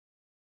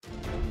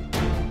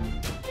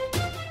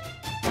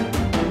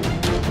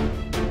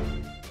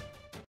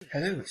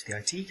Hello, it's the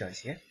IT guys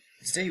here.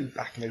 Today we're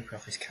back in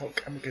OpenOffice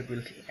Calc and we're going to be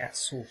looking at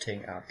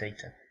sorting our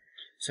data.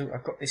 So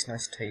I've got this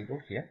nice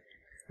table here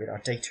with our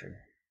data in.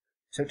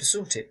 So to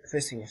sort it, the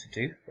first thing you have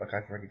to do, like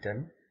I've already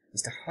done,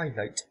 is to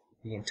highlight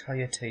the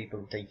entire table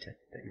of data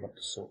that you want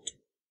to sort.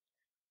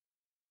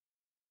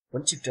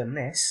 Once you've done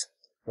this,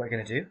 what we're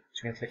going to do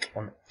is we're going to click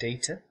on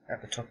Data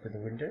at the top of the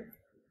window,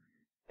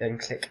 then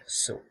click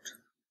Sort.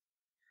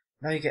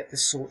 Now you get the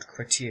sort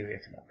criteria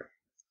come up.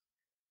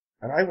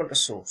 And I want to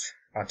sort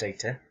our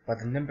data by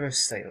the number of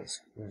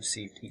sales we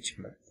received each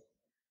month.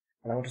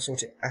 And I want to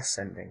sort it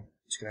ascending.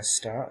 It's going to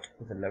start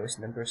with the lowest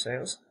number of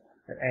sales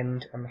and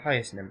end on the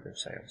highest number of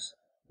sales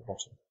at the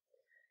bottom.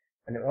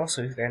 And it will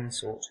also then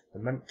sort the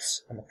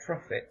months and the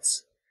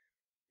profits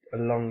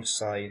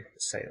alongside the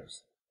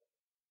sales.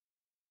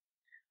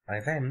 I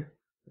then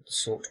want to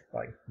sort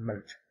by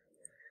month.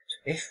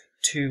 So if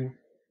 2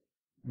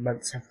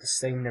 months have the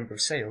same number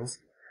of sales,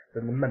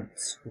 then the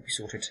months will be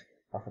sorted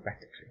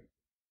alphabetically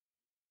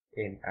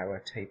in our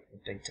table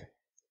of data.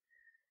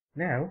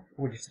 Now,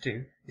 all you have to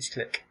do is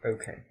click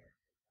OK.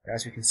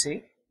 As we can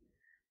see,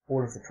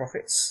 all of the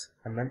profits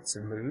and months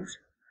are moved.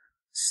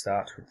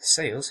 Start with the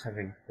sales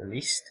having the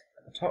least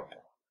at the top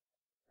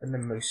and the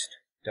most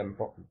down the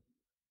bottom.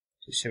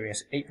 So it's showing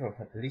us April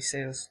had the least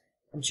sales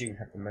and June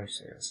had the most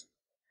sales.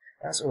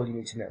 That's all you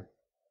need to know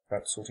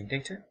about sorting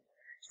data.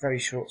 It's a very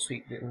short,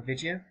 sweet little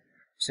video,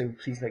 so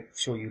please make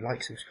sure you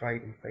like,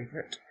 subscribe and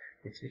favourite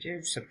this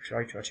video,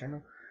 subscribe to our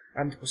channel,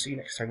 and we'll see you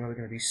next time where we're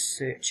going to be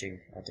searching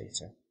our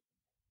data.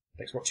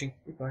 Thanks for watching,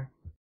 goodbye.